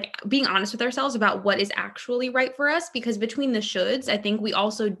what's like being honest with ourselves about what is actually right for us, because between the shoulds, I think we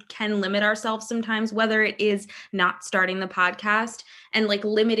also can limit ourselves sometimes, whether it is not starting the podcast and like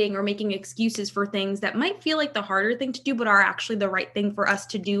limiting or making excuses for things that might feel like the harder thing to do, but are actually the right thing for us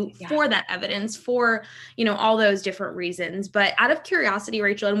to do for that evidence, for, you know, all those different reasons. But out of curiosity,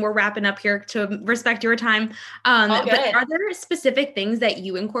 Rachel, and we're wrapping up here to respect your time. But are there specific things that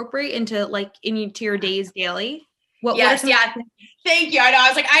you incorporate into your days daily? Thank you. I know. I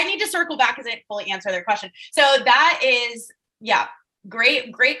was like, I need to circle back because I didn't fully answer their question. So that is,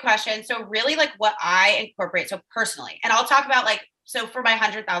 great question. So really, like, what I incorporate, so personally, and I'll talk about so for my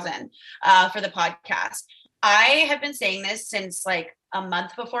 100,000 for the podcast, I have been saying this since like a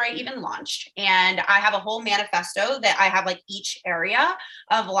month before I even launched. And I have a whole manifesto that I have like each area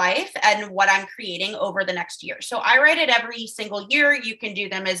of life and what I'm creating over the next year. So I write it every single year. You can do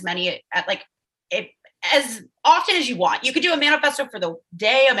them as many as often as you want. You could do a manifesto for the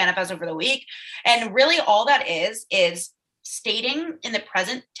day, a manifesto for the week. And really all that is stating in the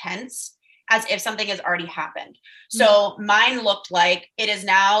present tense as if something has already happened. So mine looked like it is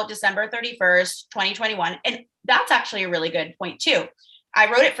now December 31st, 2021. And that's actually a really good point too. I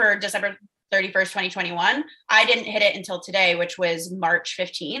wrote it for December 31st, 2021. I didn't hit it until today, which was March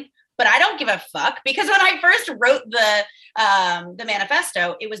 15th. but I don't give a fuck, because when I first wrote the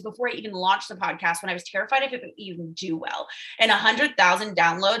manifesto, it was before I even launched the podcast, when I was terrified if it would even do well. And 100,000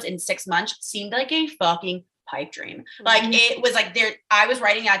 downloads in 6 months seemed like a fucking pipe dream. Like it was like I was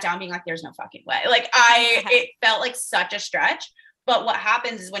writing that down being like, there's no fucking way. Like it felt like such a stretch. But what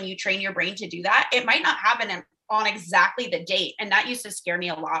happens is when you train your brain to do that, it might not happen on exactly the date. And that used to scare me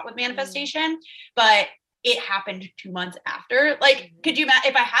a lot with manifestation, but it happened 2 months after. Like, could you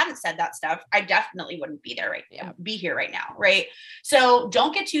imagine if I hadn't said that stuff, I definitely wouldn't be there be here right now. Right. So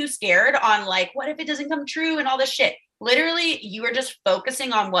don't get too scared on like, what if it doesn't come true and all this shit. Literally, you are just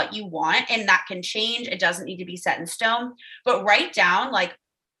focusing on what you want, and that can change. It doesn't need to be set in stone, but write down like,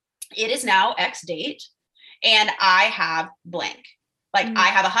 it is now X date and I have blank. Like I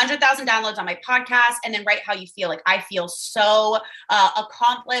have 100,000 downloads on my podcast, and then write how you feel. Like I feel so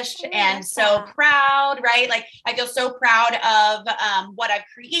accomplished and so proud, right? Like I feel so proud of what I've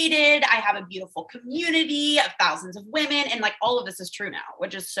created. I have a beautiful community of thousands of women, and like all of this is true now,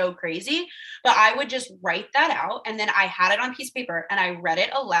 which is so crazy. But I would just write that out, and then I had it on piece of paper and I read it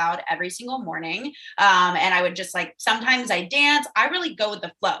aloud every single morning. And I would just like, sometimes I dance. I really go with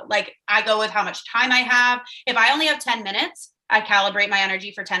the flow. Like I go with how much time I have. If I only have 10 minutes, I calibrate my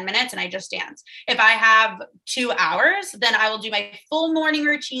energy for 10 minutes and I just dance. If I have 2 hours, then I will do my full morning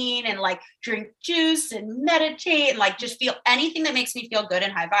routine and like drink juice and meditate and like just feel anything that makes me feel good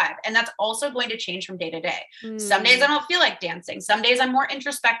and high vibe. And that's also going to change from day to day. Some days I don't feel like dancing. Some days I'm more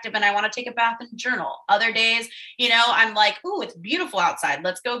introspective and I want to take a bath and journal. Other days, you know, I'm like, ooh, it's beautiful outside.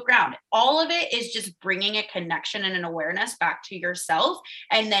 Let's go ground. All of it is just bringing a connection and an awareness back to yourself,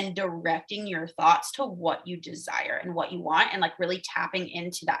 and then directing your thoughts to what you desire and what you want, and like really tapping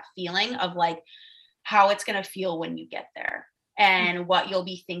into that feeling of like how it's going to feel when you get there and what you'll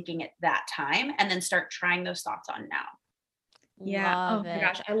be thinking at that time, and then start trying those thoughts on now. Yeah. Oh my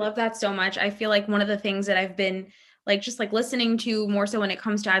gosh. I love that so much. I feel like one of the things that I've been like, just like listening to more so when it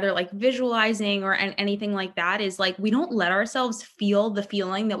comes to either like visualizing or anything like that, is like, we don't let ourselves feel the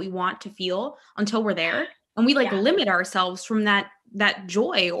feeling that we want to feel until we're there. And we like limit ourselves from that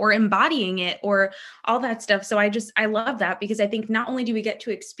joy or embodying it or all that stuff. So I love that, because I think not only do we get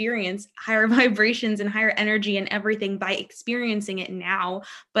to experience higher vibrations and higher energy and everything by experiencing it now,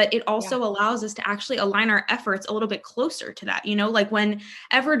 but it also allows us to actually align our efforts a little bit closer to that. You know, like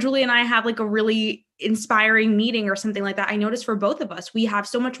whenever Julie and I have like a really inspiring meeting or something like that, I notice for both of us, we have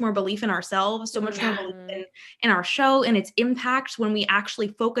so much more belief in ourselves, so much more belief in our show and its impact when we actually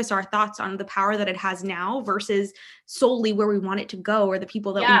focus our thoughts on the power that it has now versus solely where we want it to go or the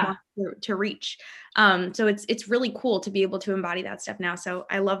people that we want to reach. So it's really cool to be able to embody that stuff now. So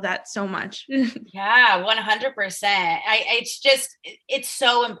I love that so much. Yeah, 100%. It's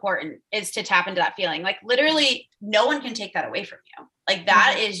so important is to tap into that feeling. Like literally no one can take that away from you. Like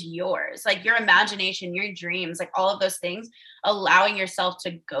that is yours. Like your imagination, your dreams, like all of those things, allowing yourself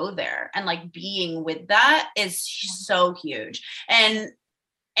to go there and like being with that is so huge. And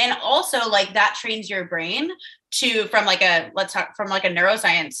also like that trains your brain from like a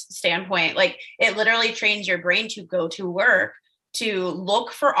neuroscience standpoint, like it literally trains your brain to go to work, to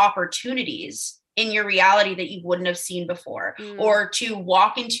look for opportunities in your reality that you wouldn't have seen before, or to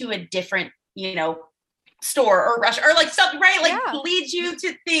walk into a different, you know, store or restaurant or like something, right? Like leads you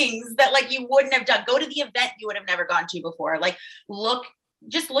to things that like you wouldn't have done. Go to the event you would have never gone to before. Like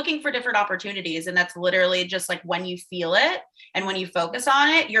looking for different opportunities. And that's literally just like when you feel it and when you focus on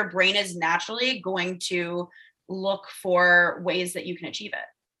it, your brain is naturally going to look for ways that you can achieve it.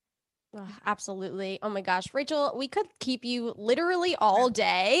 Oh, absolutely. Oh my gosh, Rachel, we could keep you literally all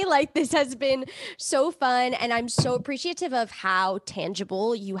day. Like this has been so fun. And I'm so appreciative of how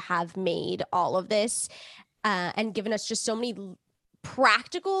tangible you have made all of this and given us just so many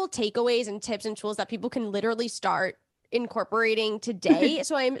practical takeaways and tips and tools that people can literally start incorporating today.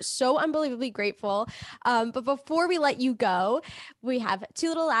 So I'm so unbelievably grateful. But before we let you go, we have 2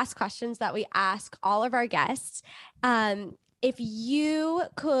 little last questions that we ask all of our guests. If you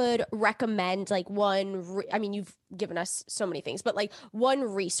could recommend like you've given us so many things, but like one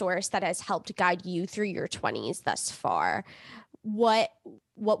resource that has helped guide you through your 20s thus far, what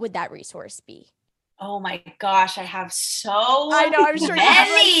would that resource be? Oh my gosh, I have I know, I'm sure you have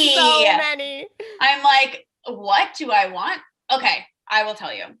like so many. I'm like, what do I want? Okay, I will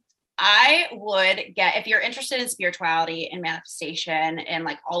tell you. I would get, if you're interested in spirituality and manifestation and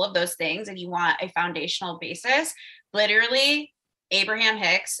like all of those things, and you want a foundational basis, literally Abraham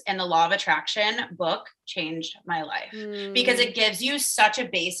Hicks and the Law of Attraction book changed my life because it gives you such a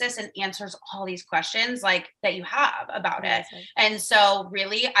basis and answers all these questions like that you have about it. And so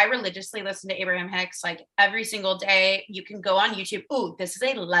really, I religiously listen to Abraham Hicks like every single day. You can go on YouTube. Ooh, this is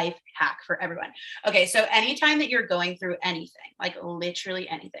a life hack for everyone. Okay. So anytime that you're going through anything, like literally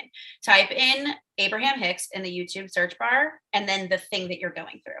anything, type in Abraham Hicks in the YouTube search bar and then the thing that you're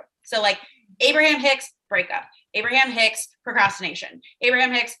going through. So like Abraham Hicks breakup, Abraham Hicks procrastination,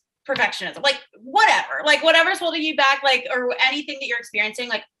 Abraham Hicks perfectionism, like whatever's holding you back, like, or anything that you're experiencing.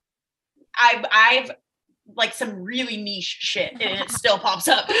 Like I've like some really niche shit and it still pops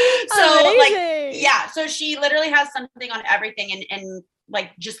up. So amazing. Like, yeah. So she literally has something on everything and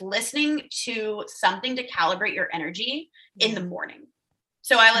like just listening to something to calibrate your energy in the morning.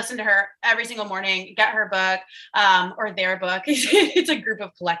 So I listen to her every single morning, get her book, or their book. It's a group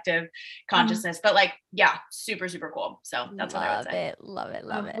of collective consciousness, but like, yeah, super, super cool. So that's what I would say. Love it.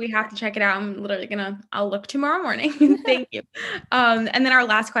 We have to check it out. I'm literally I'll look tomorrow morning. Thank you. And then our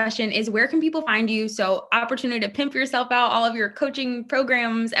last question is, where can people find you? So opportunity to pimp yourself out, all of your coaching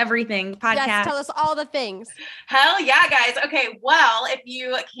programs, everything, podcast. Yes, tell us all the things. Hell yeah, guys. Okay. Well, if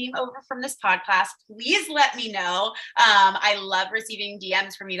you came over from this podcast, please let me know. I love receiving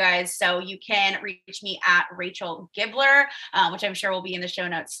DMs from you guys. So you can reach me at Rachel Gibler, which I'm sure will be in the show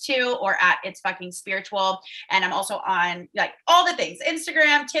notes too, or at It's Fucking Spiritual. And I'm also on like all the things,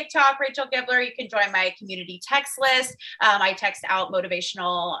 Instagram, TikTok, Rachel Gibler. You can join my community text list. I text out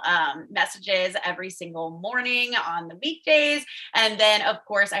motivational messages every single morning on the weekdays. And then of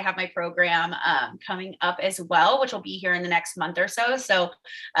course I have my program coming up as well, which will be here in the next month or so. So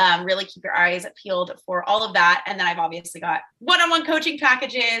really keep your eyes peeled for all of that. And then I've obviously got one-on-one coaching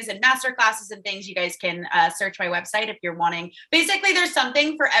packages and master classes and things. You guys can search my website if you're wanting. Basically, there's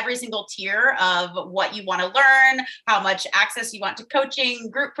something for every single tier of what you want to learn, how much access you want to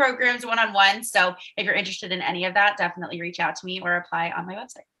coaching, group programs, one-on-one. So if you're interested in any of that, definitely reach out to me or apply on my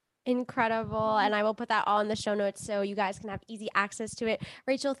website. Incredible. And I will put that all in the show notes so you guys can have easy access to it.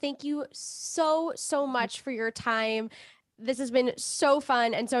 Rachel, thank you so much for your time. This has been so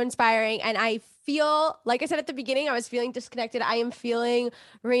fun and so inspiring. And I feel, like I said at the beginning, I was feeling disconnected. I am feeling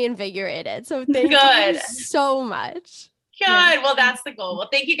reinvigorated. So thank you so much. Good. Well, that's the goal. Well,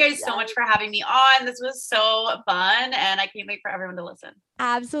 thank you guys so much for having me on. This was so fun and I can't wait for everyone to listen.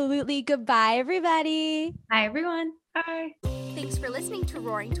 Absolutely. Goodbye, everybody. Bye, everyone. Bye. Thanks for listening to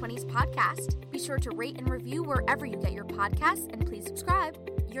Roaring 20s podcast. Be sure to rate and review wherever you get your podcasts and please subscribe.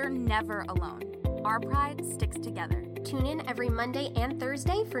 You're never alone. Our pride sticks together. Tune in every Monday and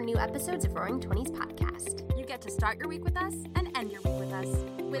Thursday for new episodes of Roaring 20s podcast. You get to start your week with us and end your week with us.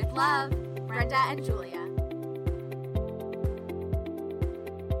 With love, Brenda and Julia.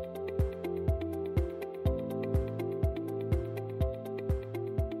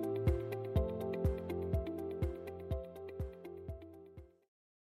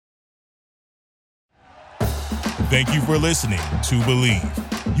 Thank you for listening to Believe.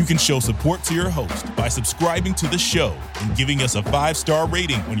 You can show support to your host by subscribing to the show and giving us a 5-star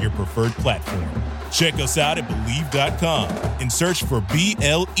rating on your preferred platform. Check us out at Believe.com and search for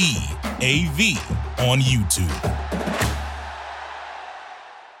BLEAV on YouTube.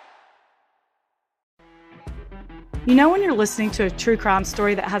 You know when you're listening to a true crime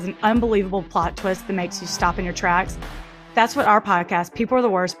story that has an unbelievable plot twist that makes you stop in your tracks? That's what our podcast, People Are the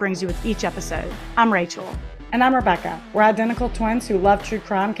Worst, brings you with each episode. I'm Rachel. And I'm Rebecca. We're identical twins who love true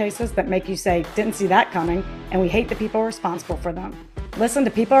crime cases that make you say, didn't see that coming, and we hate the people responsible for them. Listen to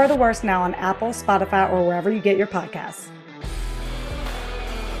People Are the Worst now on Apple, Spotify, or wherever you get your podcasts.